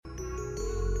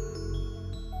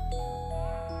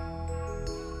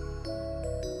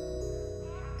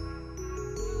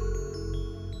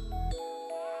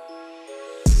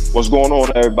What's going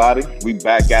on, everybody? We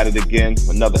back at it again.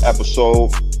 Another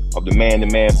episode of the Man to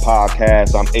Man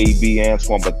podcast. I'm AB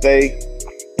Antoine Bethea,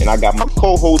 and I got my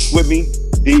co-host with me,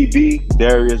 DB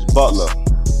Darius Butler.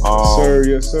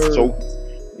 Yes, sir.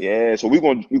 So we're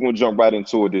gonna jump right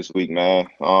into it this week, man.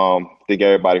 I think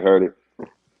everybody heard it.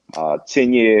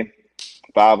 10-year,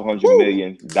 $500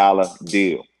 million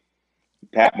deal.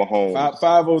 Pat Mahomes.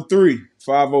 503.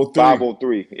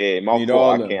 503. Yeah, my Need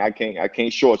fault. all I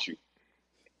can't short you.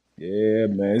 Yeah,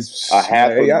 man. A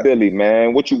half a Billy,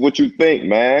 man. What you think,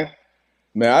 man?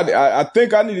 Man, I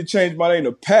think I need to change my name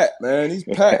to Pat, man. These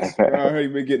Pats around here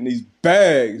been getting these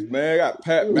bags, man. I got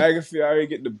Pat McAfee out here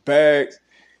getting the bags,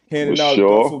 handing For out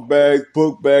sure. duffel bags,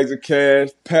 book bags of cash.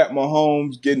 Pat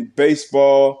Mahomes getting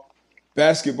baseball,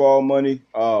 basketball money.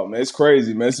 Oh, man, it's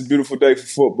crazy, man. It's a beautiful day for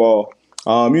football.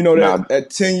 That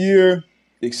 10-year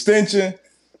extension.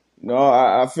 No,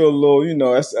 I feel a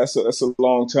little, that's a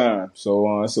long time.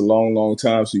 So it's a long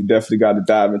time. So you definitely got to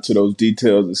dive into those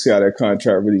details and see how that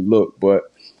contract really look.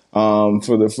 But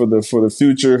for the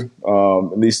future,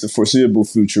 at least the foreseeable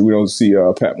future, we don't see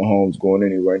Pat Mahomes going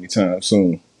anywhere anytime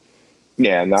soon.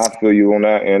 Yeah, I feel you on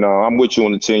that, and I'm with you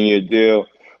on the 10-year deal.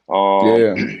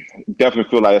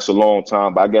 Definitely feel like it's a long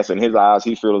time, but I guess in his eyes,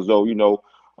 he feels as though he's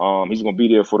going to be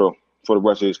there for the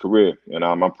rest of his career, and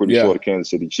I'm pretty sure the Kansas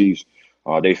City Chiefs.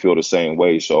 They feel the same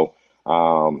way. So,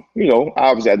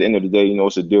 obviously at the end of the day,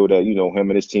 it's a deal that, him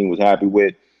and his team was happy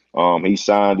with. He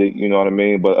signed it, you know what I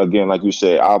mean? But again, like you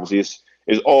said, obviously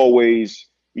it's always,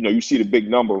 you see the big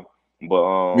number,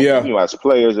 but, as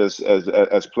players,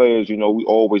 as players, we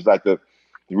always like to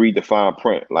read the fine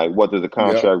print. Like, what does the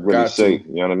contract really say?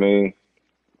 You know what I mean?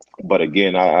 But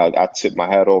again, I tip my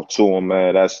hat off to him,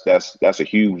 man. That's a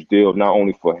huge deal, not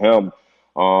only for him,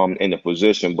 in the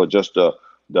position, but just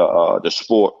the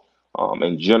sport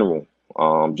in general,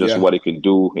 what it can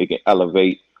do. It can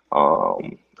elevate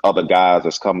other guys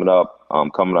that's coming up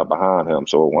behind him.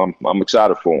 So I'm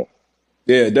excited for him.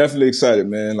 Yeah, definitely excited,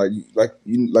 man.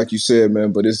 Like you said,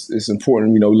 man. But it's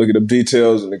important, look at the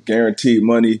details and the guaranteed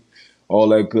money, all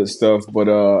that good stuff. But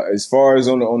as far as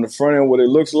on the front end, what it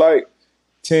looks like,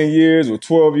 10 years or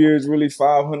 12 years, really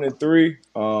 503.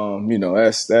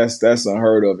 That's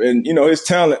unheard of. And his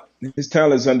talent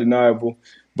is undeniable.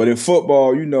 But in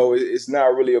football, it's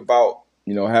not really about,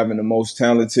 having the most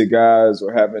talented guys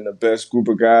or having the best group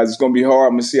of guys. It's going to be hard.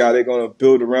 I'm going to see how they're going to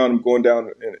build around him going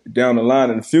down the line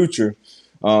in the future.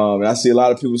 And I see a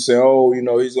lot of people say, oh, he's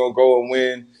going to go and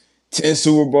win 10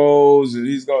 Super Bowls. And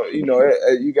he's going to,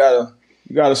 you got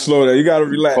to slow down. You got to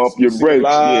relax. Pump your brakes.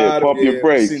 Pump your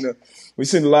brakes. We've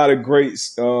seen a lot of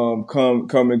greats come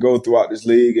and go throughout this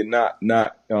league and not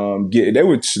get. They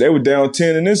were down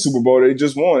 10 in this Super Bowl. They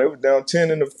just won. They were down 10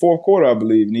 in the fourth quarter, I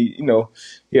believe. And he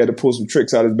had to pull some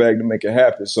tricks out of his bag to make it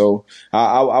happen. So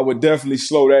I would definitely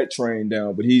slow that train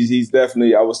down. But he's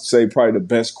definitely, I would say, probably the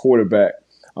best quarterback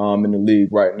in the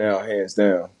league right now, hands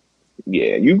down.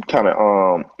 Yeah, you kind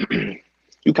of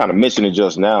mentioned it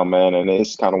just now, man, and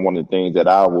it's kind of one of the things that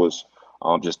I was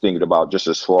just thinking about, just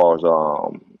as far as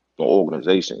the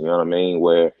organization. You know what I mean?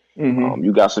 Where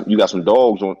you got some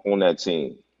dogs on that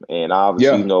team, and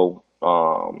obviously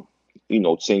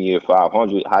 10-year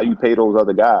 500. How you pay those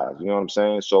other guys? You know what I'm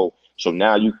saying? So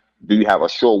now you have a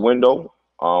short window,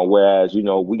 whereas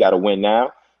we got to win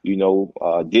now.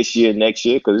 This year, next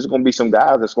year, because there's going to be some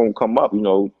guys that's going to come up.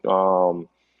 So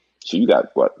you got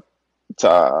what?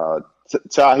 Ty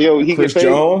Hill, he Chris get paid.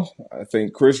 Jones. I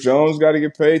think Chris Jones got to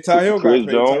get paid. Ty Hill got paid.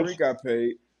 Tyreek got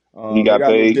paid. He got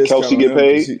paid. Kelsey get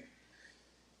paid.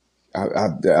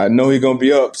 I know he's gonna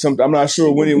be up. I'm not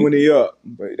sure when he up,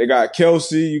 but they got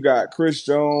Kelsey. You got Chris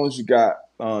Jones. You got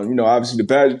obviously the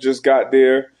Badgers just got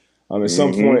there. At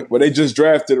some point, they just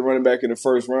drafted a running back in the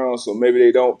first round, so maybe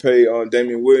they don't pay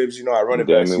Damian Williams. How running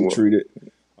backs get treated.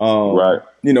 Right.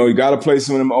 You got to play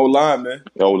some of them old linemen.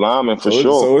 Old linemen for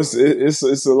sure. So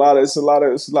it's a lot.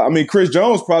 I mean, Chris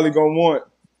Jones probably gonna want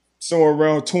somewhere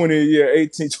around 20 a year,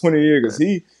 18, 20 a year, because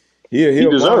he a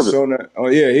monster on that. Oh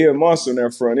yeah, he a monster on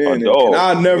that front end.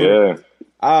 And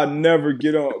I never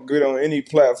get on any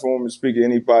platform and speak to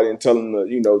anybody and tell them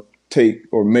to take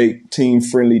or make team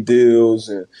friendly deals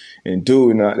and do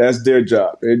it. Now, that's their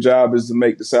job. Their job is to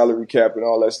make the salary cap and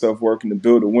all that stuff work and to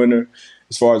build a winner.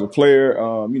 As far as a player,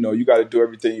 you got to do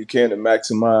everything you can to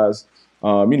maximize,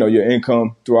 your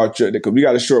income throughout because we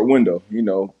got a short window.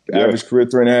 Average career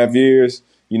 3.5 years.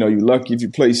 You're lucky if you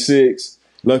play 6,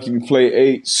 lucky if you play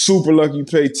 8, super lucky you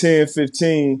play 10,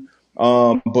 15.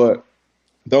 But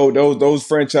those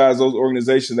franchise, those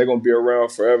organizations, they're gonna be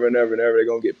around forever and ever and ever. They're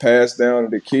gonna get passed down to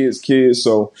the kids.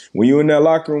 So when you're in that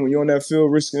locker room, when you're on that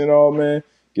field risking it all, man,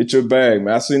 Get your bag,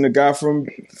 man. I seen the guy from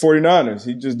 49ers.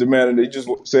 He just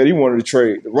said he wanted to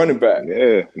trade the running back.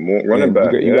 Yeah, running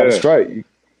back. You got to strike. You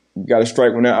got to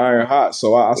strike when that iron hot.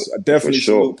 So I definitely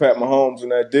salute Pat Mahomes in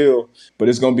that deal. But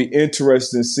it's going to be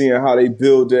interesting seeing how they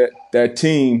build that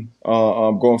team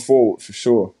going forward for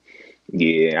sure.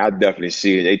 Yeah, I definitely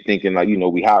see it. They thinking like,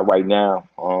 we hot right now.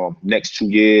 Next 2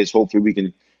 years,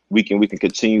 hopefully we can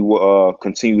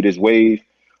continue this wave.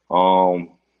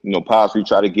 Possibly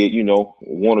try to get,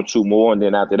 1 or 2 more, and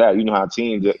then after that, you know how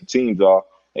teams are.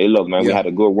 Hey, look, man, we had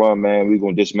a good run, man. We're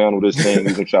gonna dismantle this thing.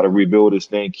 We're gonna try to rebuild this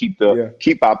thing, keep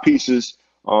our pieces,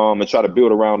 and try to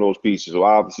build around those pieces. So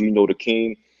obviously, the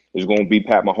king is gonna be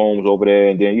Pat Mahomes over there,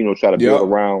 and then try to build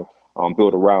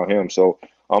around him. So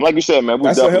like you said, man,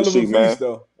 we definitely see, man.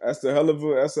 Though. That's a hell of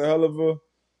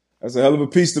a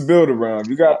piece to build around. If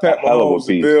you got Pat Mahomes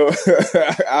to build,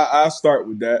 I start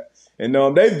with that. And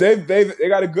they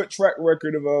got a good track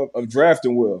record of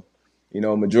drafting well.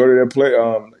 Majority of their play.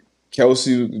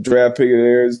 Kelsey was the draft pick of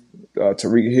theirs.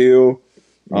 Tariq Hill,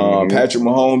 Patrick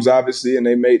Mahomes, obviously, and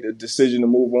they made the decision to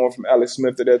move on from Alex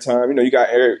Smith at that time. You got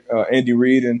Andy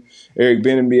Reid and Eric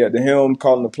Bieniemy at the helm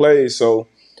calling the plays. So,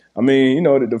 I mean,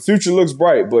 the future looks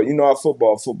bright. But our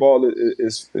football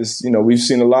is we've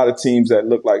seen a lot of teams that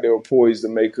look like they were poised to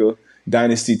make a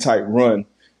dynasty type run.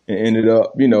 And ended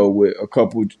up, with a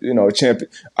couple,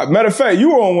 champion. Matter of fact, you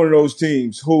were on one of those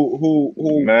teams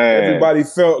who everybody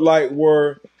felt like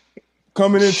were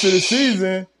coming into the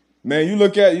season. Man, you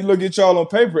look at y'all on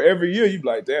paper every year. You be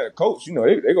like, damn, coach, they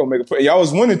gonna make a play. Y'all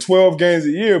was winning 12 games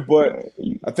a year, but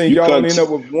I think y'all only end up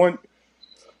with one.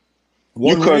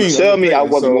 You couldn't tell me I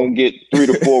wasn't gonna get 3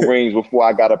 to 4 rings before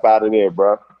I got up out of there,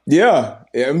 bro. Yeah,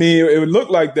 I mean, it would look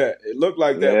like that. It looked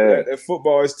like that. Yeah. That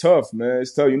football is tough, man.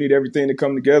 It's tough. You need everything to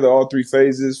come together, all 3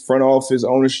 phases, front office,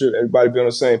 ownership, everybody be on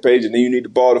the same page, and then you need the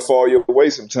ball to fall your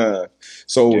way sometimes.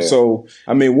 So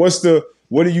I mean, what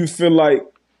do you feel like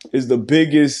is the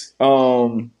biggest?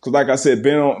 Because like I said,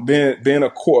 being a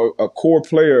core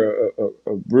player,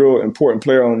 a real important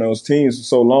player on those teams for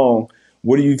so long,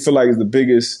 what do you feel like is the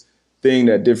biggest thing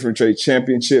that differentiates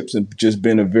championships and just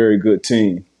being a very good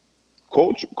team?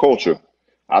 Culture.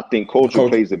 I think culture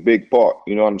plays a big part.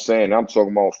 You know what I'm saying? I'm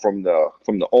talking about from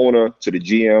the owner to the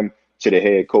GM to the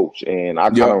head coach. And I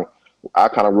kind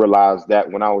of realized that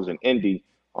when I was in Indy,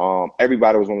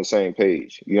 everybody was on the same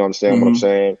page. You understand what I'm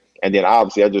saying? And then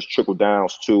obviously I just trickled down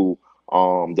to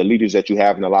the leaders that you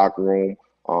have in the locker room.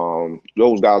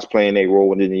 Those guys playing their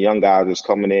role, and then the young guys is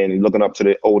coming in and looking up to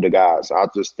the older guys. I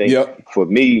just think for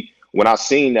me, when I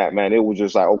seen that, man, it was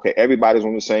just like, okay, everybody's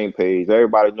on the same page.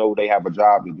 Everybody know they have a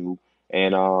job to do.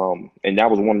 And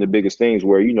that was one of the biggest things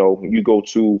where, you go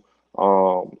to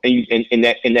and in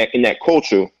that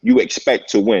culture, you expect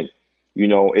to win.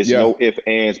 It's no ifs,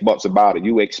 ands, buts about it.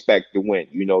 You expect to win.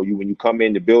 When you come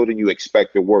in the building, you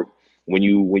expect to work. When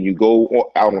you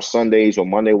go out on Sundays or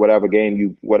Monday, whatever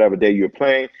day you're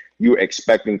playing, you're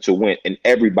expecting to win. And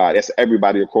that's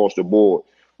everybody across the board.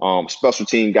 Special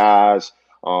team guys,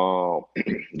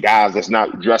 guys that's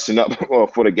not dressing up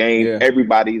for the game. Yeah.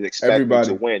 Everybody's expecting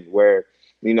to win. Where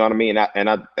you know what I mean,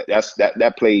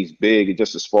 that plays big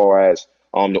just as far as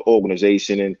the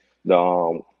organization and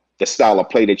the style of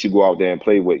play that you go out there and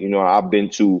play with. I've been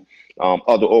to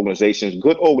other organizations,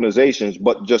 good organizations,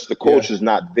 but just the culture's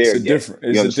not there yet. Different.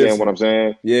 You understand what I'm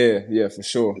saying? Yeah, for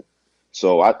sure.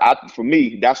 So for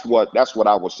me, that's what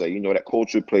I would say. That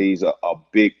culture plays a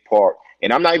big part.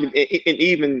 And I'm not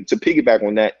even to piggyback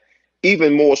on that,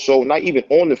 even more so, not even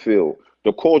on the field,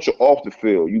 the culture off the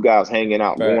field, you guys hanging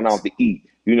out, going out to eat.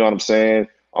 You know what I'm saying?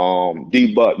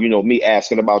 D-Butt, me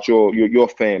asking about your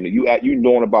family, you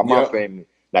knowing about my family.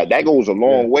 Like that goes a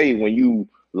long way when you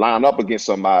line up against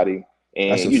somebody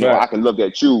and I can look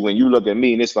at you and you look at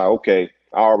me and it's like, okay,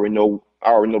 I already know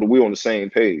that we're on the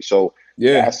same page. So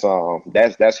that's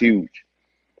huge.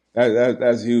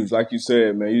 That's huge. Like you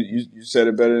said, man, you said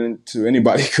it better than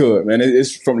anybody could, man.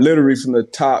 It's literally from the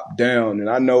top down. And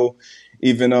I know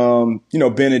even,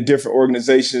 being in different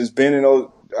organizations,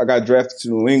 I got drafted to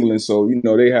New England. So,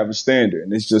 they have a standard,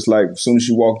 and it's just like, as soon as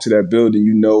you walk to that building,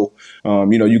 you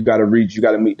got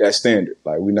to meet that standard.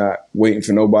 Like, we're not waiting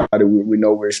for nobody. We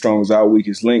know we're as strong as our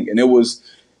weakest link. And it was,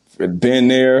 been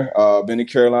there, been in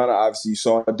Carolina. Obviously you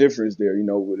saw a difference there, had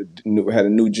a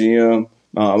new GM,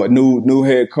 a new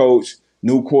head coach,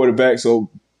 new quarterback. So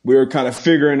we were kind of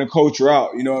figuring the culture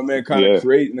out, kind of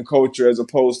creating the culture as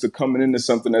opposed to coming into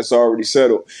something that's already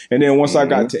settled. And then once I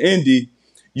got to Indy,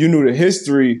 you knew the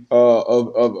history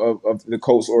of the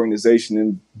Colts organization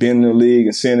and being in the league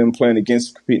and seeing them competing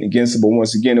against them. But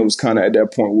once again, it was kind of at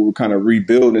that point we were kind of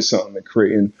rebuilding something and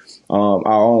creating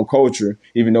our own culture.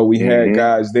 Even though we had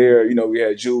guys there, we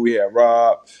had Jew, we had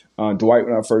Rob, Dwight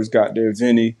when I first got there,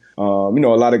 Vinny. A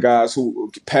lot of guys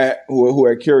who had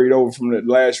carried over from the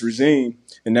last regime,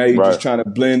 and now you're just trying to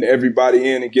blend everybody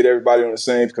in and get everybody on the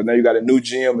same. Because now you got a new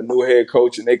GM, a new head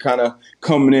coach, and they kind of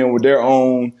coming in with their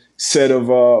own set of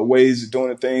ways of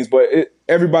doing things. But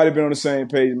everybody been on the same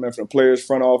page, man. From the players,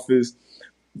 front office,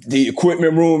 the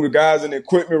equipment room, the guys in the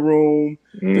equipment room,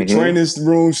 the training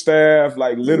room staff,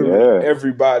 like literally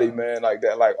everybody, man, like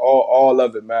that, like all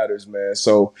of it matters, man.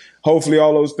 So hopefully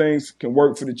all those things can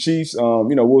work for the Chiefs.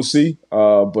 We'll see.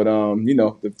 But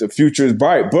the future is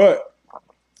bright. But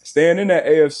staying in that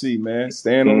AFC, man,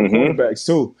 staying on the quarterbacks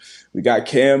too. We got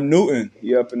Cam Newton.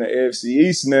 He up in the AFC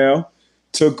East now.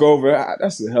 Took over.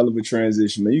 That's a hell of a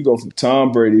transition, man. You go from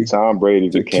Tom Brady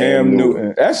to Cam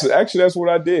Newton. That's what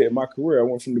I did in my career. I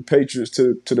went from the Patriots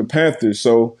to the Panthers,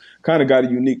 so kind of got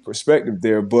a unique perspective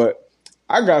there. But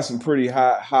I got some pretty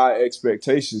high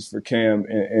expectations for Cam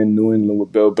in New England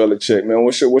with Bill Belichick, man.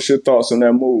 What's your thoughts on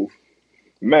that move?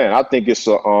 Man, I think it's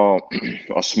a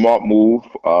smart move.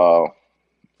 And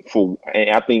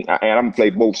I'm gonna play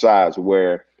both sides.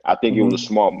 Where I think it was a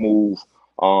smart move.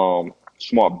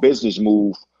 Smart business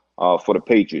move for the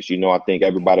Patriots. I think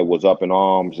everybody was up in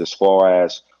arms as far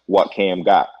as what Cam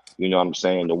got. You know what I'm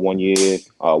saying? The 1 year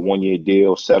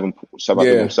deal,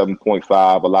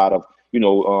 7.5. A lot of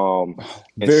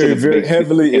very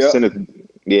heavily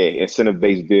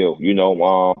incentive-based deal.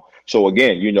 So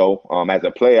again, as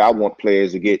a player, I want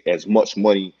players to get as much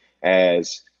money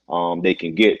as they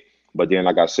can get. But then,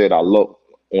 like I said, I look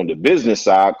on the business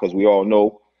side because we all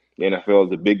know. The NFL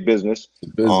is a big business.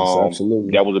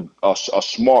 Absolutely. That was a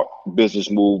smart business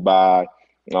move by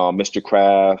Mr.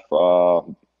 Kraft,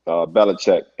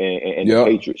 Belichick, and the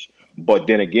Patriots. But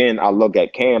then again, I look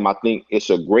at Cam. I think it's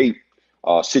a great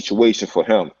situation for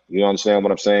him. You understand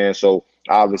what I'm saying? So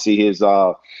obviously his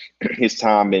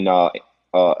time in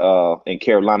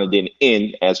Carolina didn't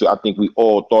end as I think we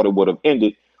all thought it would have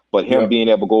ended. But him being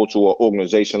able to go to an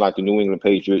organization like the New England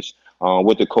Patriots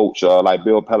with the coach like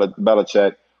Bill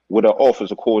Belichick, with an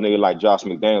offensive coordinator like Josh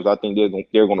McDaniels, I think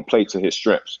they're going to play to his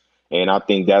strengths, and I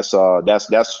think that's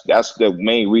the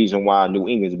main reason why New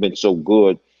England's been so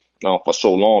good for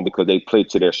so long, because they play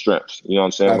to their strengths. You know what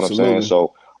I'm saying? Absolutely. What I'm saying?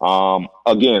 So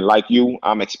again, like you,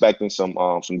 I'm expecting some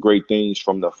great things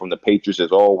from the Patriots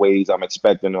as always. I'm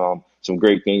expecting some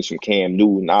great things from Cam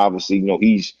Newton. Obviously,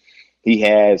 he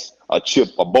has a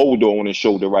boulder on his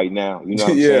shoulder right now. You know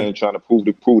what I'm saying? Trying to prove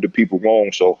the people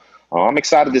wrong. So I'm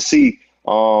excited to see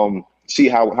how it's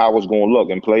going to look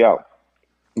and play out.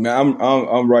 Man,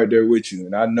 I'm right there with you,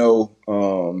 and I know,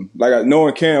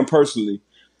 knowing Cam personally,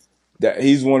 that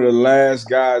he's one of the last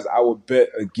guys I would bet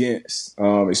against,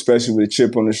 especially with a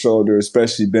chip on the shoulder,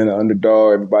 especially being an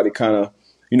underdog. Everybody kind of,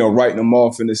 writing him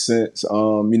off in a sense.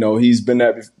 He's been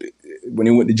that when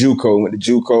he went to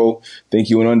JUCO. I think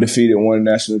he went undefeated, won a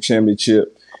national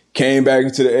championship. Came back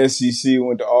into the SEC,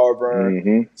 went to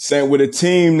Auburn. Same with a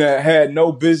team that had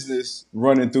no business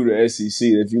running through the SEC.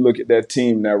 If you look at that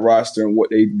team, that roster, and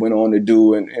what they went on to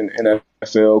do in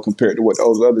NFL compared to what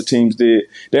those other teams did,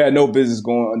 they had no business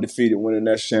going undefeated, winning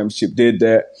that championship. Did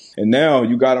that, and now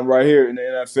you got him right here in the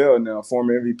NFL. Now,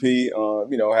 former MVP,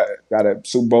 got a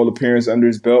Super Bowl appearance under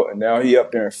his belt, and now he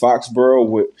up there in Foxborough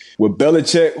with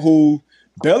Belichick, who.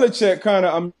 Belichick kind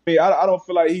of, I don't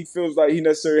feel like he feels like he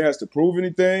necessarily has to prove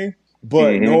anything,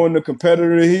 but knowing the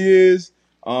competitor he is,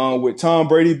 with Tom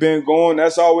Brady being gone,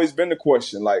 that's always been the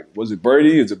question. Like, was it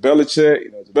Brady? Is it Belichick?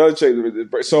 Is it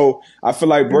Belichick? So I feel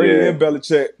like Brady and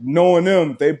Belichick, knowing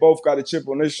them, they both got a chip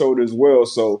on their shoulder as well.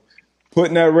 So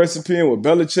putting that recipe in with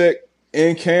Belichick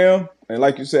and Cam, and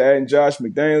like you said, adding Josh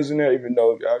McDaniels in there, even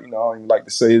though I don't even like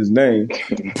to say his name,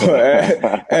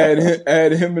 but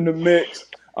add him in the mix.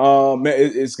 Man,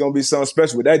 it's going to be something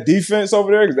special with that defense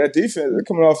over there, because that defense, they're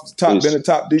coming off been the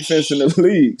top defense in the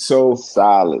league. So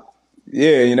solid.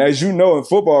 Yeah, and as you know, in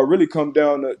football, it really comes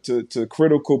down to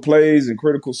critical plays and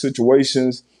critical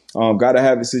situations. Got to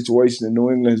have a situation, and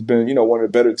New England has been, one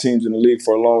of the better teams in the league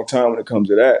for a long time when it comes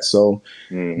to that. So,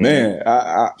 man,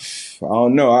 I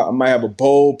don't know. I might have a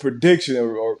bold prediction.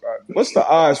 Or what's the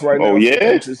odds right now? Oh,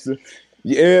 yeah?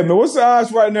 Yeah, man. What's the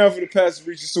odds right now for the Pats to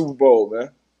reach the Super Bowl, man?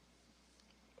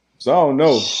 So I don't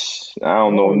know. I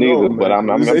don't know neither, but I'm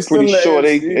pretty sure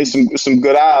there's some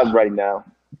good odds right now.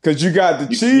 Because you got the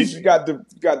Chiefs, you got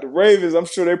the Ravens. I'm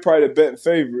sure they're probably the betting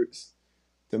favorites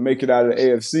to make it out of the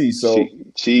AFC. So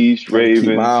Chiefs, Ravens,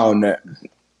 keep my eye on that.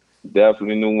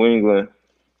 Definitely New England.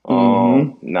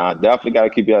 Definitely got to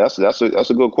keep that. That's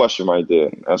a good question right there.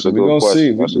 That's a good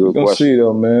question. We're gonna see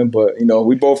though, man. But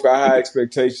we both got high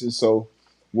expectations, so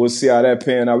we'll see how that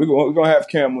pan out. We're gonna have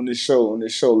Cam on this show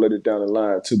later down the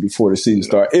line too before the season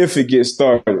starts, if it gets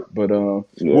started. But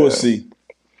we'll see.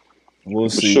 We'll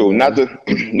see. Sure. Not to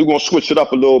we're gonna switch it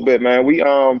up a little bit, man. We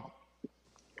on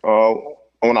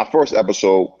our first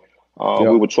episode,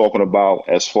 we were talking about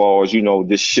as far as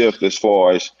this shift as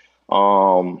far as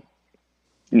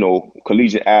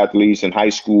collegiate athletes and high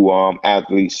school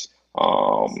athletes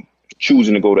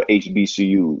choosing to go to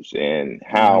HBCUs and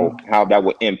how that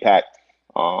would impact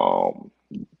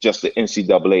just the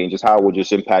NCAA and just how it would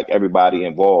just impact everybody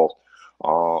involved.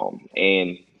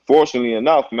 And fortunately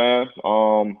enough, man,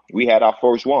 we had our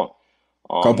first one.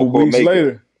 Couple weeks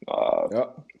later,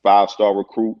 5-star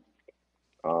recruit,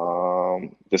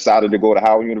 decided to go to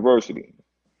Howard University.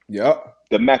 Yep.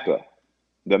 The Mecca.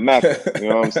 You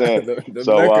know what I'm saying? the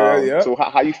Mecca, so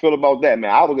how you feel about that,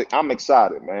 man? I'm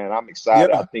excited, man. I'm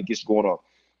excited. Yeah. I think it's gonna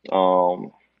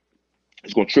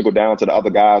trickle down to the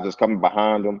other guys that's coming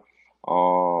behind them.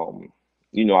 I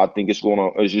think it's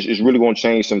really gonna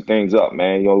change some things up,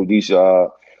 man. These the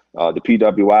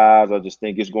PWIs, I just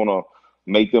think it's gonna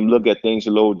make them look at things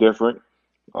a little different.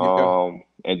 And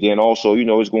then also,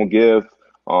 it's gonna give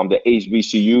the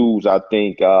HBCUs, I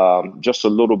think, just a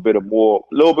little bit more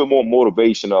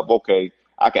motivation of, okay,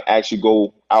 I can actually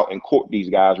go out and court these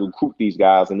guys, recruit these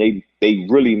guys, and they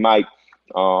really might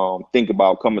think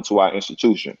about coming to our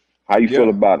institution. How you feel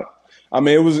about it? I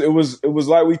mean, it was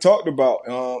like we talked about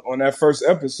on that first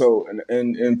episode,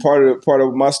 and part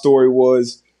of my story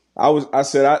was I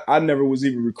said I never was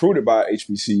even recruited by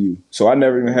HBCU, so I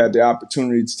never even had the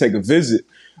opportunity to take a visit.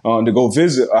 To go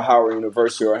visit a Howard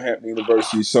University or a Hampton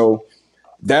University. So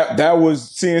that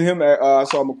was seeing him. I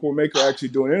saw McCoy Maker actually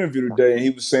doing an interview today, and he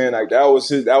was saying like that was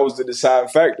the deciding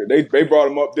factor. They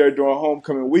brought him up there during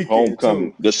homecoming weekend.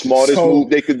 The smartest move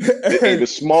they could. The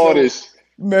smartest. So,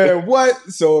 man, what?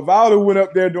 So if I would have went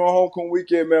up there during homecoming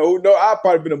weekend, man, who knows? I'd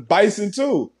probably been a Bison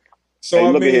too. So hey,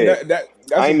 I mean, that's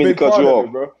I ain't a big part of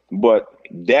it, bro. But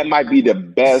that might be the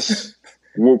best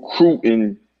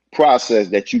recruiting process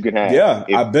that you can have. Yeah,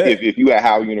 I bet. If you at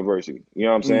Howard University, you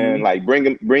know what I'm saying? Like bring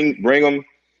him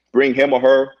or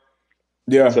her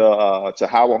to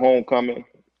Howard homecoming,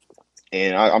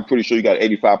 and I'm pretty sure you got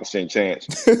an 85% chance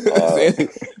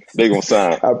they're gonna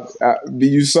sign.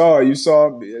 You saw,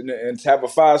 and to have a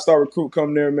 5-star recruit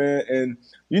come there, man, and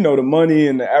the money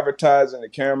and the advertising, the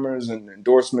cameras and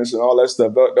endorsements and all that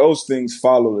stuff. Those things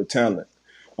follow the talent.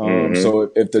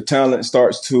 So if the talent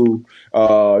starts to,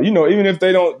 even if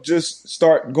they don't just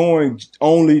start going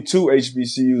only to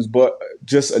HBCUs, but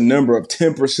just a number of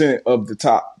 10% of the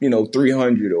top,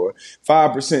 300 or 5%,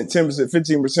 10%,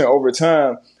 15% over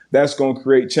time, that's going to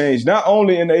create change, not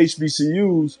only in the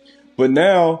HBCUs, but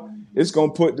now it's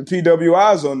going to put the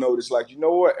PWIs on notice. Like, you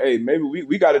know what? Hey, maybe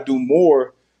we got to do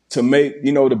more to make,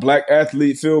 the black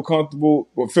athlete feel comfortable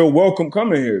or feel welcome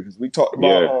coming here. Because we talked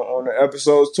about on the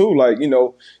episodes too. Like, you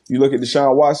look at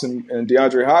Deshaun Watson and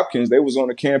DeAndre Hopkins, they was on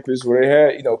the campus where they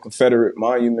had, Confederate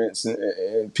monuments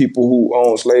and people who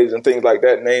owned slaves and things like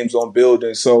that, names on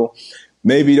buildings. So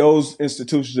maybe those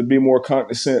institutions would be more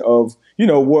cognizant of,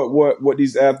 what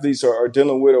these athletes are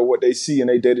dealing with or what they see in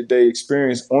their day-to-day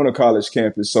experience on a college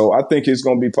campus. So I think it's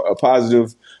going to be a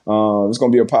positive. It's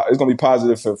going to be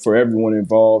positive for everyone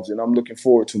involved, and I'm looking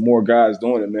forward to more guys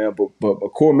doing it, man. But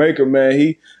Core Maker,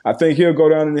 man, I think he'll go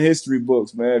down in the history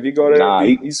books, man. If he go there,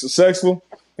 he's successful,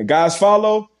 and guys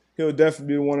follow, he'll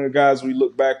definitely be one of the guys we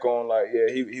look back on. Like, yeah,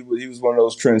 he was one of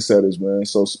those trendsetters, man.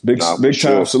 So big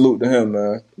time salute to him,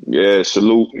 man. Yeah,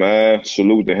 salute, man.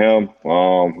 Salute to him.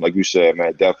 Like you said,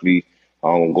 man, definitely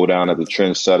go down as a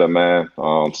trendsetter, man.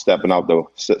 Stepping out the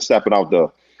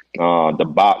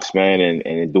box, man,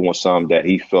 and doing something that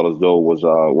he felt as though was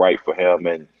right for him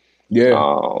and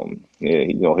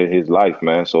his life,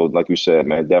 man. So like you said,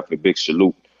 man, definitely big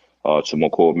salute to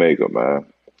McCoy Maker, man.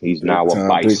 He's now a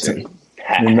Bison.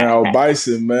 He's now a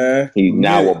Bison, man. He's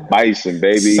now a Bison,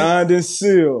 baby. Signed and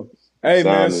sealed. Hey,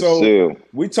 man, so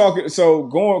we talking. So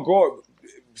going,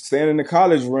 staying in the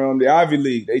college realm, the Ivy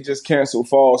League, they just canceled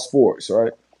fall sports,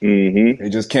 right? Mm-hmm.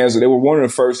 They just canceled. They were one of the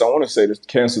first, I want to say, to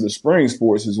cancel the spring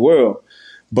sports as well.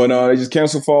 But they just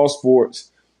canceled fall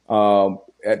sports.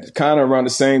 At kind of around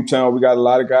the same time, we got a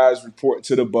lot of guys reporting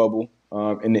to the bubble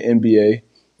in the NBA.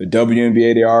 The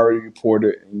WNBA, they already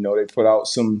reported, they put out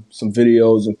some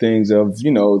videos and things of,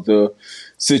 the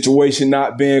situation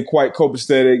not being quite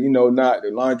copacetic, not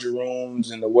the laundry rooms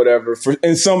and the whatever,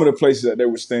 in some of the places that they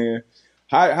were staying.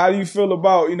 How do you feel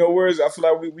about, I feel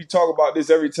like we talk about this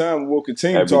every time. We'll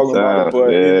continue talking about it.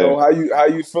 But, how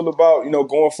you feel about,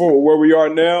 going forward, where we are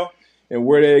now and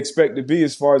where they expect to be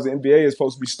as far as the NBA is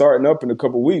supposed to be starting up in a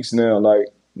couple of weeks now? Like,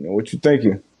 what you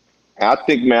thinking? I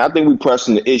think, man, I think we're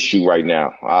pressing the issue right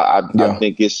now. I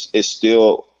think it's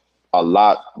still a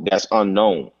lot that's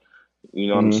unknown. You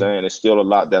know what I'm saying? It's still a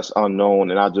lot that's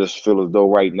unknown, and I just feel as though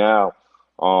right now,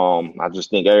 I just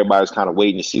think everybody's kind of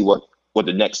waiting to see what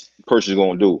the next person's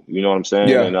going to do. You know what I'm saying?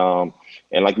 Yeah.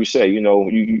 And like you said,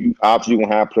 you obviously going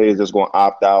to have players that's going to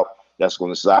opt out, that's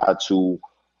going to decide to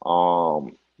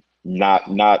not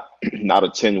not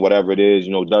attend whatever it is,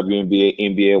 WNBA,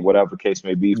 NBA, whatever the case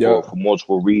may be, for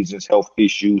multiple reasons, health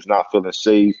issues, not feeling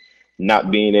safe,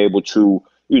 not being able to,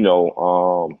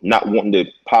 not wanting to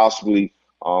possibly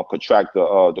contract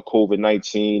the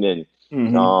COVID-19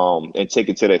 and take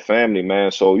it to their family,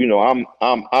 man. So I'm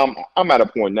at a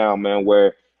point now, man,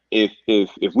 where if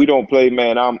we don't play,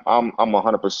 man, I'm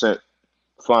 100%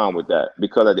 fine with that,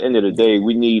 because at the end of the day,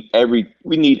 we need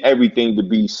everything to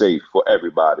be safe for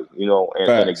everybody,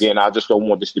 and again, I just don't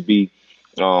want this to be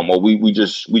or we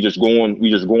just going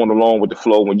along with the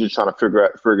flow and just trying to figure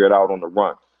it out on the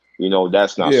run.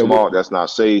 That's not smart, that's not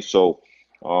safe. So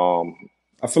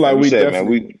I feel like we're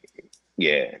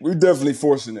definitely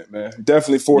forcing it, man.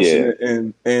 Definitely forcing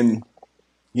it, and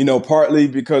partly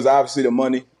because obviously the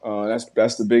money.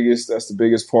 That's the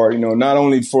biggest part. Not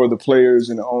only for the players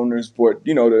and the owners, but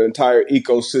the entire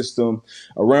ecosystem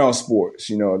around sports.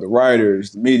 The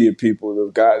writers, the media people,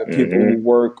 the people who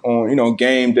work on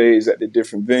game days at the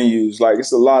different venues. Like,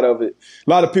 it's a lot of it. A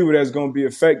lot of people that's going to be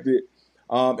affected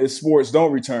if sports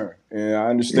don't return, and I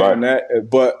understand that.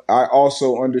 But I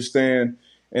also understand,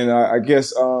 and I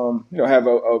guess have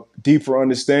a deeper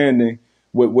understanding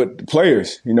with the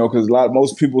players, because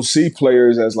most people see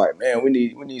players as like, man, we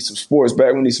need some sports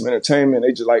back, we need some entertainment.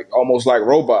 They just like almost like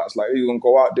robots, like you're gonna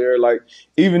go out there, like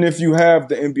even if you have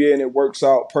the NBA and it works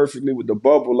out perfectly with the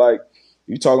bubble, like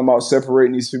you're talking about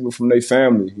separating these people from their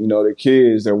family, their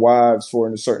kids, their wives for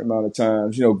a certain amount of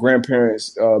times,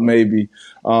 grandparents maybe,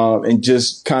 and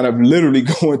just kind of literally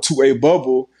go into a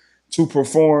bubble to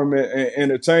perform and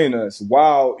entertain us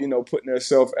while putting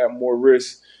themselves at more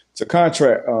risk to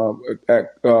contract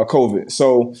COVID.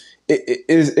 So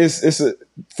it's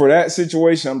for that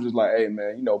situation, I'm just like, hey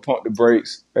man, pump the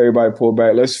brakes, everybody pull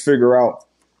back. Let's figure out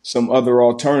some other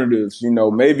alternatives.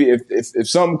 Maybe if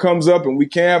something comes up and we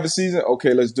can't have a season,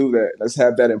 okay, let's do that. Let's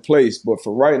have that in place. But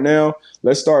for right now,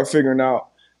 let's start figuring out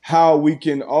how we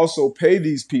can also pay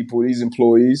these people, these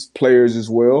employees, players as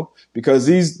well, because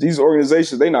these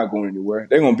organizations, they're not going anywhere.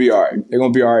 They're going to be all right. They're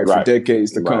going to be all right for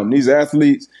decades to come. These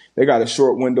athletes, they got a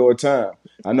short window of time.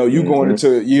 I know you going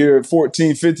into year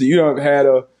 14, 15, you don't have had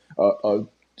a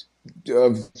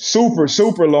super,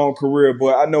 super long career,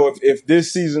 but I know if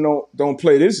this season don't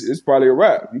play, this it's probably a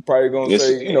wrap. You probably gonna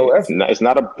say, it's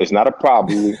not a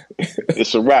problem.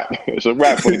 It's a wrap. It's a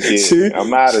wrap for the kid. See?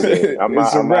 I'm out of there. I'm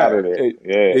out of there.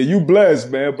 Yeah, you blessed,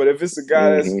 man. But if it's a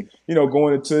guy that's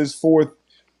going into his fourth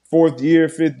year,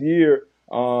 fifth year,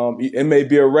 it may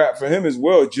be a wrap for him as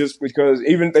well, just because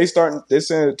even they're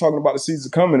talking about the season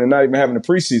coming and not even having a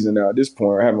preseason now at this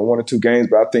point, or having 1 or 2 games,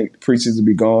 but I think the preseason will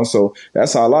be gone. So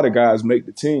that's how a lot of guys make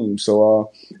the team.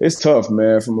 So it's tough,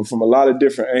 man. From a lot of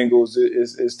different angles,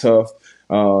 it's tough.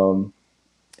 And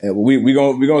we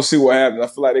gonna see what happens. I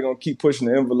feel like they're gonna keep pushing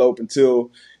the envelope until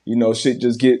shit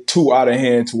just get too out of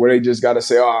hand to where they just gotta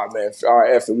say, oh man, all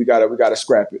right, F it, we gotta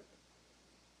scrap it.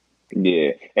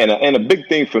 Yeah, and a big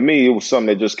thing for me, it was something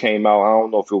that just came out. I don't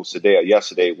know if it was today or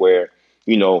yesterday, where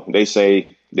they say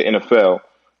the NFL,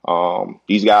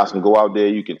 these guys can go out there,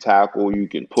 you can tackle, you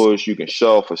can push, you can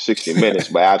shove for 60 minutes,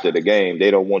 but after the game,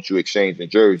 they don't want you exchanging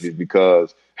jerseys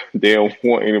because they don't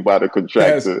want anybody to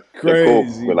contract the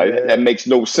COVID. But like that makes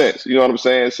no sense. You know what I'm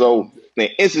saying? So in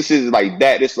instances like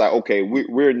that, it's like, okay,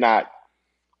 we're not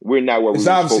where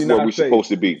we're supposed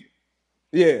to be.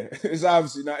 Yeah, it's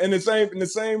obviously not. And the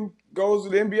same goes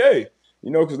with the NBA,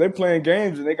 because they're playing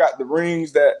games and they got the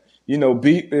rings that,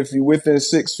 beep if you're within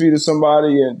 6 feet of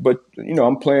somebody. But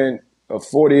I'm playing a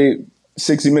 48,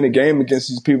 60-minute game against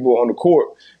these people on the court,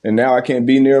 and now I can't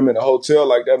be near them in a hotel.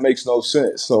 Like, that makes no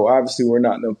sense. So obviously we're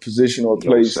not in a position or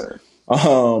place, to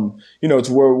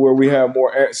where we have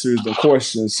more answers than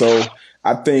questions. So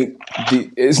I think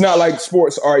it's not like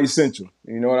sports are essential.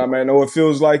 You know what I mean? I know it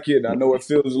feels like it. I know it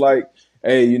feels like,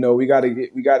 hey, we gotta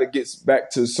get back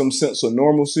to some sense of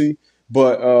normalcy,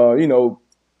 but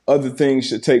other things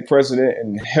should take precedent,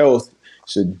 and health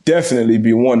should definitely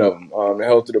be one of them. The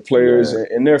health of the players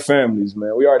and their families,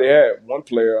 man. We already had one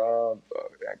player,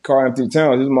 Karl Anthony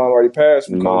Towns. His mom already passed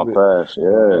from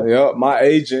COVID. Yeah. My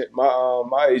agent, when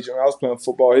I was playing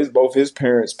football, both his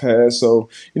parents passed. So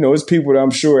it's people that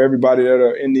I'm sure everybody that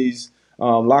are in these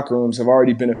locker rooms have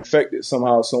already been affected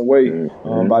somehow, some way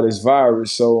by this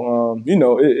virus. So,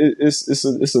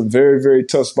 it's a very, very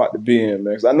tough spot to be in,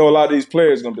 man. 'Cause I know a lot of these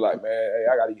players are going to be like, man, hey,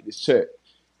 I got to get this check.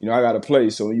 I got to play.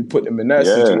 So when you put them in that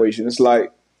situation, it's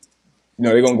like,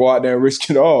 they're going to go out there and risk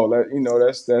it all.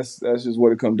 That's just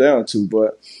what it comes down to.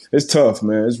 But it's tough,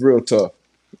 man. It's real tough.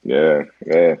 Yeah.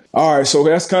 All right, so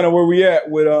that's kind of where we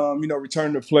at with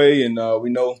return to play, and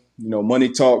we know money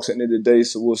talks at the end of the day.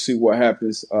 So we'll see what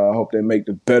happens. I hope they make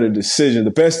the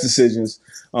best decisions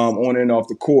on and off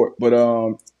the court. But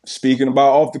speaking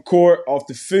about off the court, off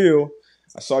the field,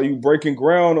 I saw you breaking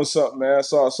ground on something, man. I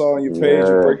saw on your page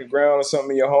you breaking ground on something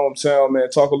in your hometown, man.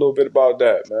 Talk a little bit about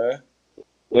that, man.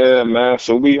 Yeah, man.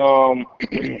 So we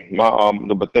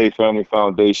the Bethea Family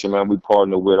Foundation, man. We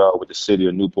partner with the city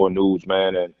of Newport News,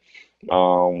 man, and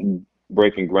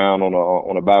breaking ground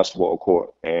on a basketball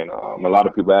court. And a lot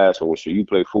of people ask, "Well, so you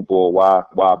play football? Why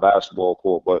a basketball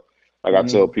court?" But like I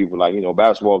tell people,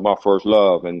 basketball is my first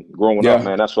love. And growing up,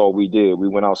 man, that's all we did. We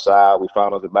went outside, we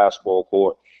found us a basketball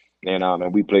court,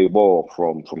 and we played ball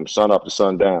from sun up to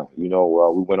sundown. We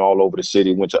went all over the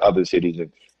city, went to other cities,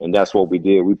 and that's what we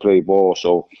did. We played ball.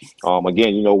 So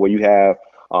again, where you have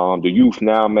the youth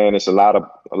now, man, it's a lot of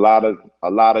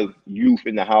youth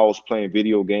in the house playing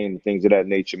video games and things of that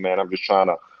nature, man. I'm just trying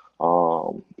to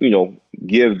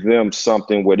give them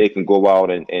something where they can go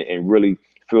out and really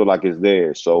feel like it's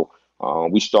theirs. So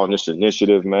we starting this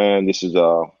initiative, man. This is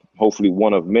hopefully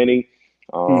one of many.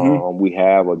 We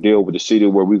have a deal with the city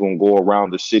where we're going to go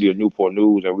around the city of Newport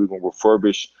News and we're going to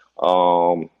refurbish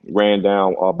ran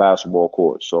down basketball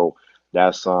courts. So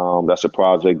that's a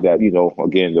project that,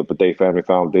 again, the Bethea Family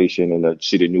Foundation and the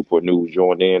city of Newport News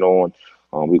joined in on.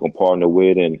 We're going to partner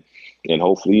with and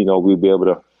hopefully, we'll be able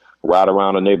to ride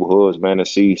around the neighborhoods, man, and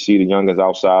see the youngins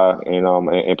outside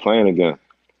and playing again.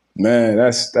 Man,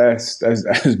 that's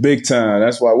big time.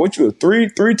 That's why. What you a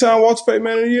three-time Walter Payton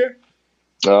Man of the Year?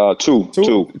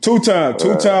 Two-time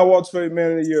Walter Payton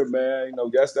Man of the Year, man.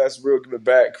 That's real giving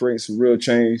back, creating some real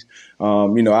change.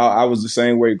 I was the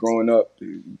same way growing up,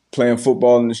 playing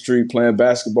football in the street, playing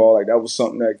basketball. Like that was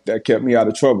something that kept me out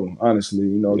of trouble.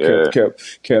 Honestly,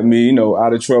 kept me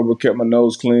out of trouble, kept my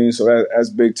nose clean. So that's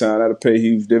big time. That'll pay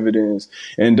huge dividends.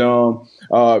 And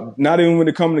not even when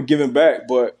it comes to giving back,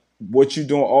 but what you're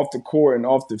doing off the court and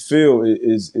off the field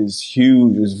is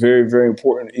huge. It's very, very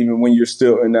important, even when you're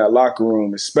still in that locker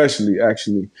room, especially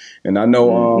actually. And I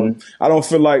know I don't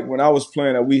feel like when I was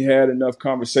playing that we had enough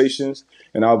conversations,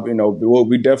 and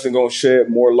we definitely gonna shed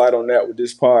more light on that with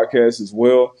this podcast as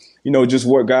well. Just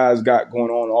what guys got going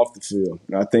on off the field.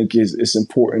 And I think it's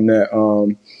important that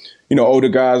older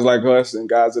guys like us and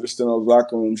guys that are still in those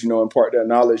locker rooms, impart that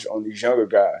knowledge on these younger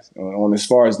guys, on as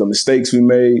far as the mistakes we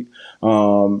made,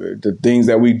 the things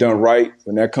that we've done right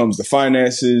when that comes to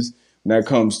finances, when that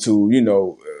comes to,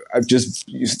 just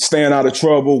staying out of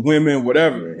trouble, women,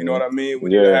 whatever, you know what I mean?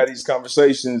 When you have these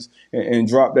conversations and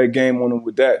drop that game on them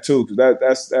with that too,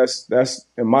 because that's,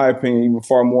 in my opinion, even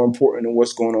far more important than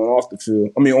what's going on on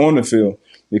the field,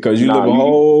 because you live a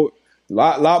whole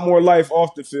lot more life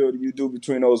off the field than you do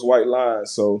between those white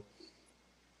lines. So,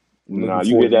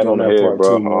 you hit that on the head,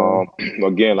 bro. Too,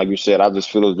 again, like you said, I just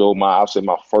feel as though my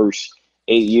first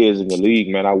 8 years in the league,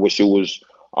 man, I wish it was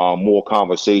more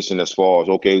conversation as far as,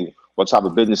 okay, what type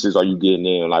of businesses are you getting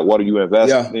in? Like, what are you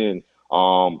investing in?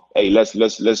 Hey, let's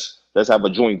have a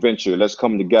joint venture. Let's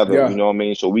come together. You know what I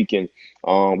mean? So we can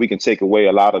take away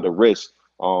a lot of the risk.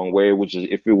 Where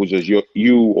if it was just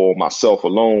you or myself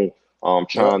alone.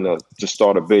 Trying to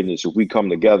start a business. If we come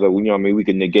together, we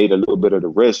can negate a little bit of the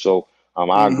risk. So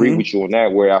I agree with you on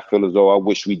that, where I feel as though I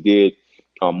wish we did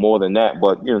more than that.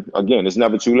 But again, it's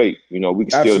never too late. We can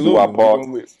still do our part.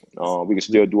 We can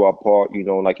still do our part.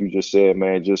 Like you just said,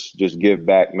 man, just give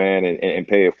back, man, and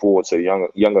pay it forward to the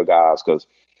younger guys, because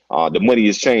the money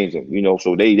is changing.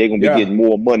 So they gonna be getting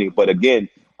more money. But again,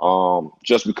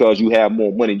 just because you have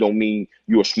more money don't mean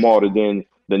you're smarter than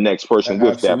the next person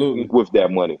with that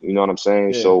money. You know what I'm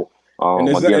saying? Yeah. So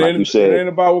again, like you said, it ain't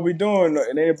about what we doing.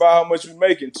 It ain't about how much we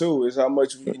making too. It's how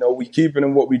much we keeping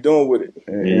and what we doing with it.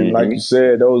 And like you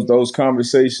said, those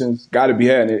conversations got to be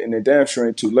had, and it damn sure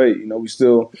ain't too late. We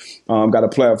still got a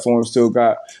platform, still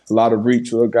got a lot of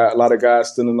reach. We got a lot of guys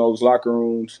still in those locker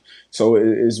rooms. So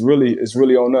it's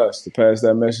really on us to pass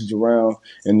that message around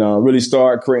and really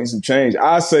start creating some change.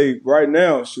 I say right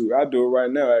now, I do it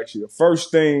right now. Actually, the first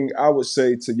thing I would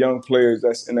say to young players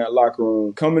that's in that locker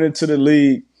room coming into the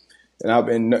league.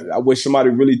 And I wish somebody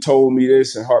really told me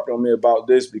this and harped on me about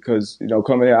this, because,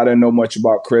 coming in, I didn't know much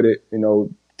about credit,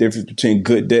 difference between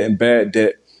good debt and bad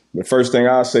debt. The first thing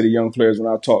I say to young players when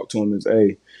I talk to them is,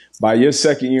 hey, by your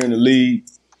second year in the league,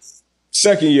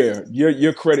 Second year,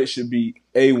 your credit should be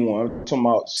A1. I'm talking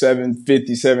about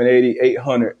 750, 780,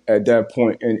 800 at that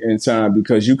point in time,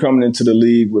 because you coming into the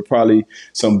league with probably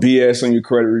some BS on your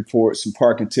credit report, some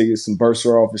parking tickets, some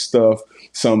bursar office stuff,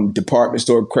 some department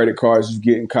store credit cards you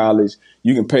get in college.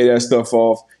 You can pay that stuff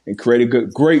off and create a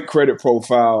great credit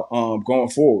profile going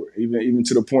forward, even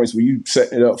to the points where you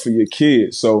setting it up for your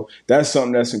kids. So that's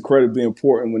something that's incredibly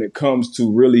important when it comes to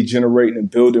really generating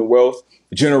and building wealth,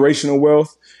 generational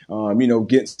wealth.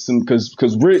 Get some,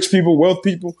 because rich people, wealth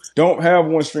people don't have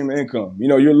one stream of income.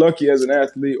 You're lucky as an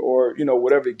athlete or,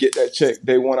 whatever, get that check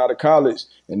day one out of college.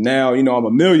 And now, I'm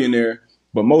a millionaire.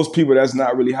 But most people, that's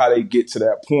not really how they get to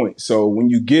that point. So when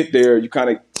you get there, you kind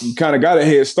of got a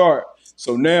head start.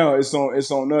 So now it's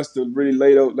on us to really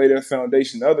lay that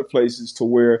foundation in other places to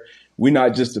where we're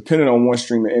not just dependent on one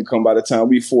stream of income by the time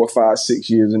we 4, 5, 6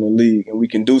 years in the league, and we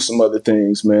can do some other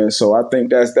things, man. So I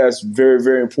think that's very,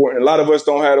 very important. A lot of us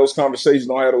don't have those conversations,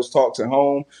 don't have those talks at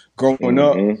home growing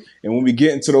up. And when we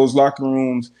get into those locker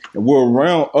rooms and we're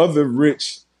around other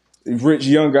rich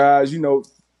young guys,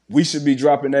 we should be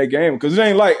dropping that game, because it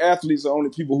ain't like athletes are only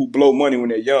people who blow money when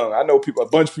they're young. I know a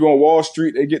bunch of people on Wall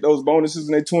Street, they get those bonuses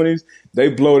in their 20s. They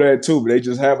blow that too, but they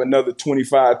just have another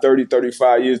 25, 30,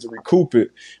 35 years to recoup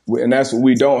it. And that's what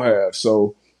we don't have.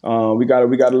 So we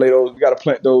gotta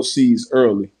plant those seeds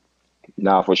early.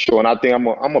 Nah, for sure. And I think I'm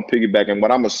gonna piggyback, and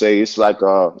what I'm gonna say, it's like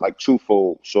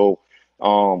twofold. So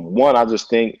one, I just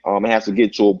think it has to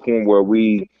get to a point where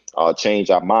we change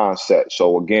our mindset.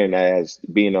 So again, as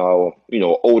being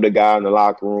older guy in the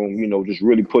locker room, just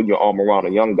really putting your arm around a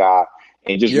young guy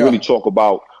and just really talk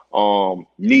about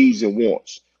needs and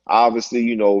wants. Obviously,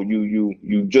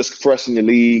 you just fresh in the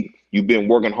league. You've been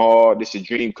working hard. This is a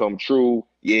dream come true.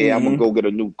 Yeah, I'm gonna go get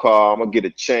a new car. I'm gonna get a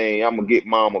chain. I'm gonna get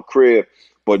mom a crib.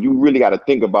 But you really got to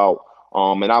think about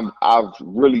and I've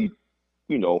really,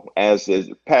 as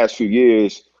the past few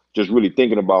years, just really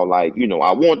thinking about, like,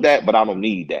 I want that, but I don't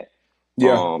need that.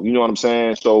 Yeah. You know what I'm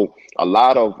saying? So a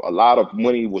lot of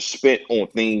money was spent on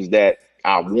things that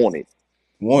I wanted.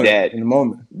 That in the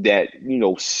moment. That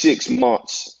 6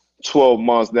 months, 12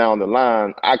 months down the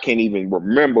line, I can't even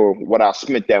remember what I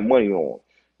spent that money on.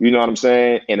 You know what I'm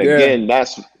saying? And again,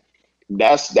 that's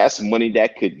money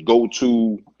that could go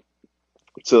to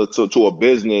a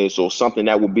business or something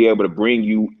that will be able to bring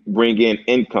in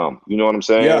income. You know what I'm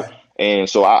saying? Yeah. And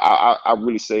so I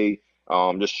really say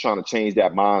just trying to change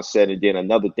that mindset. And then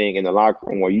another thing in the locker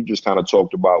room, where you just kind of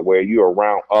talked about, where you're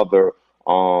around other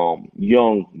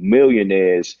young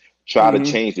millionaires, try to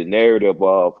change the narrative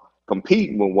of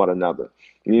competing with one another.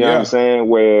 You know what I'm saying?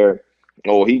 Where,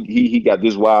 oh, he got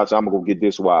this watch, I'm gonna go get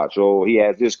this watch. Oh, he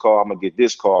has this car, I'm gonna get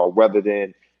this car. Rather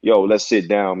than, yo, let's sit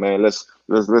down, man. Let's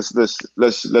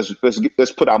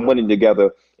put our money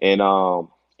together and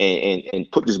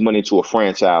put this money into a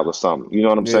franchise or something. You know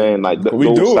what I'm saying? Like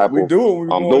those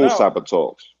type of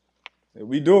talks.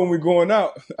 We do it when we're going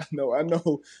out. I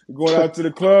know. We're going out to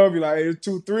the club. You're like, hey,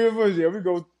 2, 3 of us. Yeah, we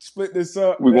go split this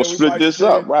up. We're going to split this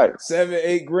up, right?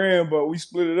 $7-8 grand, but we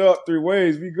split it up 3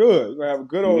 ways. We good. We're going to have a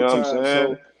good old time. What I'm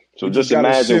saying? So just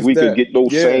imagine we could get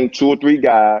those same 2 or 3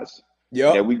 guys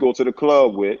that we go to the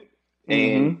club with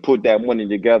and put that money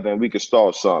together, and we could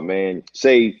start something, man.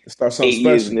 Say start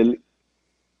something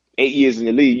 8 years in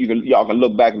the league, y'all can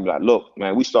look back and be like, look,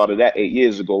 man, we started that 8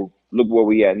 years ago. Look where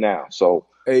we at now. So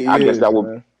I guess that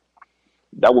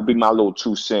would be my little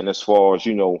 2 cents as far as,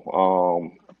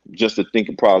 just the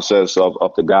thinking process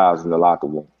of the guys in the locker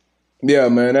room. Yeah,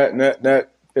 man, that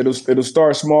it'll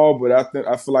start small, but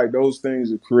I feel like those things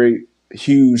will create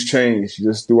huge change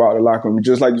just throughout the locker room.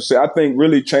 Just like you said, I think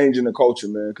really changing the culture,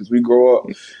 man, because we grow up,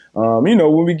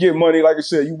 when we get money, like I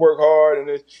said, you work hard, and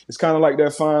it's kind of like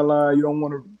that fine line. You don't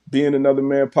want to be in another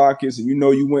man's pockets, and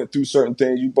you went through certain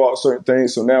things, you bought certain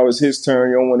things, so now it's his turn.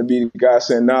 You don't want to be the guy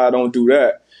saying, nah, don't do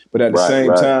that. But at the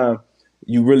same time,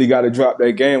 you really got to drop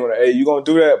that game on, hey, you're going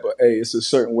to do that, but hey, it's a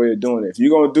certain way of doing it. If you're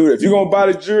going to do it, if you're going to buy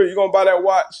the jewelry, you're going to buy that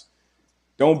watch,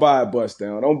 don't buy a bust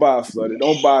down. Don't buy a flooded.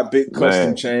 Don't buy a big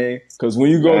custom chain. Because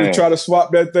when you go to try to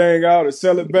swap that thing out or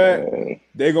sell it back,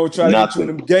 they're going to try to get you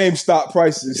them GameStop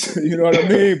prices. You know what I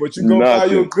mean? But you go buy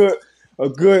you a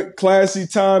good classy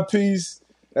timepiece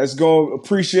that's going to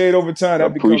appreciate over time.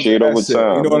 That becomes an asset.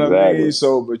 You know what I mean?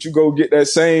 So, but you go get that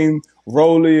same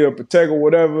Rolly or Patek or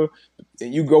whatever,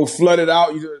 and you go flood it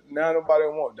out. Now nobody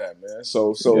want that, man.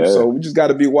 So we just got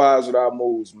to be wise with our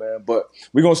moves, man. But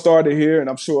we're gonna start it here, and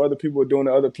I'm sure other people are doing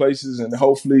it other places, and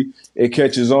hopefully it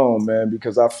catches on, man.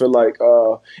 Because I feel like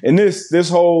in this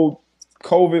whole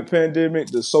COVID pandemic,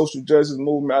 the social justice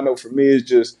movement, I know for me, has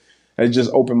just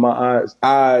opened my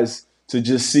eyes to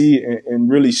just see and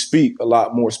really speak up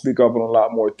on a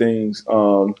lot more things.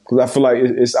 Because I feel like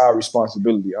it's our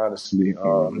responsibility, honestly.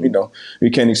 You know, we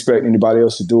can't expect anybody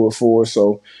else to do it for us.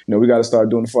 So, you know, we got to start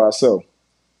doing it for ourselves.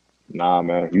 Nah,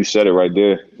 man, you said it right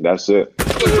there. That's it.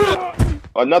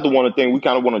 Another one of the things we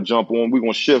kind of want to jump on, we're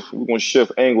gonna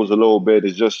shift angles a little bit,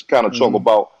 is just kind of talk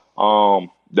about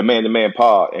the man-to-man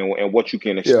pod and what you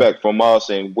can expect from us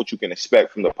and what you can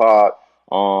expect from the pod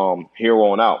here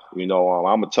on out. You know,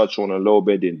 I'm gonna touch on it a little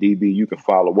bit, then DB, you can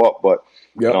follow up. But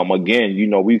again, you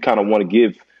know, we kind of want to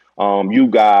give you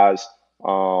guys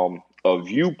a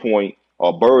viewpoint,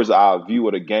 a bird's eye view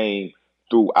of the game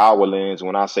through our lens.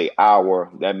 When I say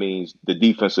our, that means the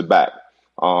defensive back.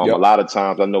 A lot of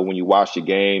times I know when you watch the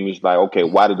game, it's like, okay,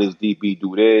 why did this DB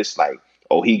do this? Like,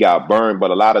 oh, he got burned.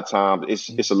 But a lot of times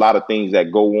it's a lot of things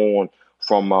that go on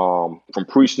from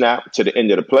pre-snap to the end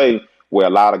of the play where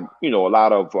a lot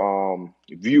of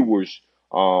viewers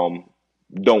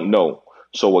don't know.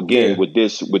 So again, with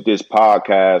this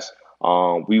podcast,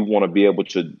 we want to be able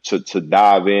to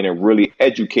dive in and really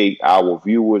educate our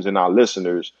viewers and our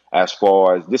listeners as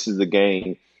far as this is the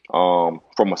game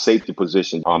from a safety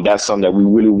position. That's something that we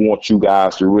really want you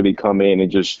guys to really come in and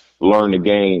just learn the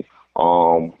game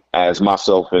as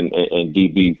myself and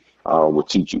DB will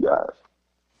teach you guys.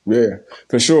 Yeah,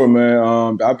 for sure,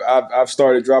 man. I've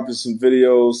started dropping some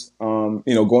videos,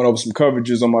 you know, going over some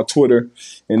coverages on my Twitter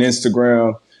and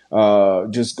Instagram. I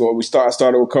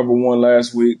started with cover 1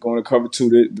 last week, going to cover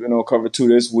 2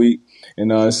 this week.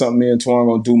 And it's something me and Twan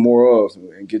gonna do more of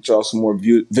and get y'all some more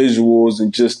visuals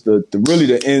and just the really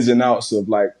the ins and outs of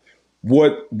like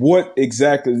what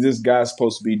exactly this guy's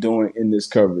supposed to be doing in this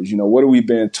coverage. You know, what are we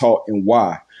being taught and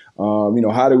why? You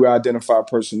know, how do we identify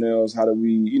personnels? How do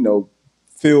we, you know,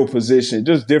 field position?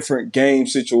 Just different game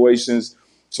situations.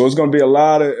 So it's gonna be a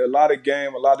lot of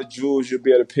game, a lot of jewels you'll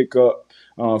be able to pick up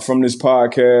from this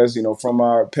podcast. You know, from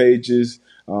our pages.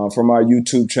 From our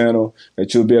YouTube channel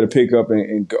that you'll be able to pick up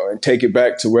and go and take it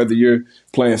back to whether you're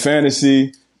playing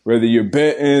fantasy, whether you're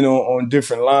betting on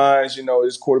different lines. You know,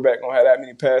 this quarterback gonna have that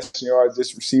many passing yards,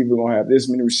 this receiver gonna have this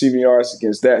many receiving yards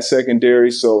against that secondary.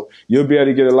 So you'll be able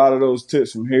to get a lot of those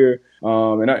tips from here,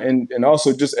 and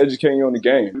also just educating you on the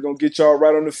game. We're gonna get y'all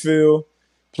right on the field,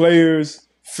 players,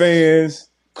 fans,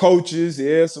 coaches.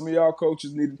 Yeah, some of y'all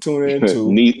coaches need to tune in too.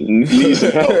 need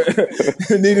some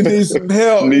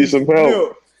help. Need some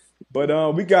help.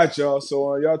 But we got y'all.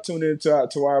 So y'all tune in to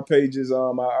our pages,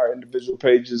 our individual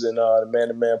pages, and the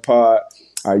Man-to-Man Pod,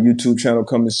 our YouTube channel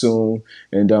coming soon.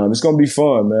 And it's gonna be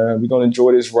fun, man. We're gonna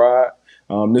enjoy this ride.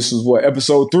 This is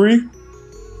episode 3.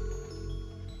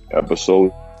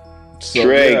 Episode.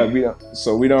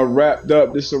 So we done wrapped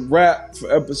up. This is a wrap for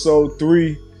episode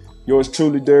 3. Yours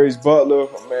truly, Darius Butler,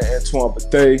 my man Antoine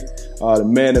Bethea, the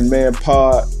Man-to-Man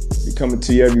Pod. We coming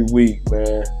to you every week,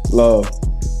 man. Love.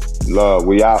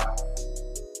 We out.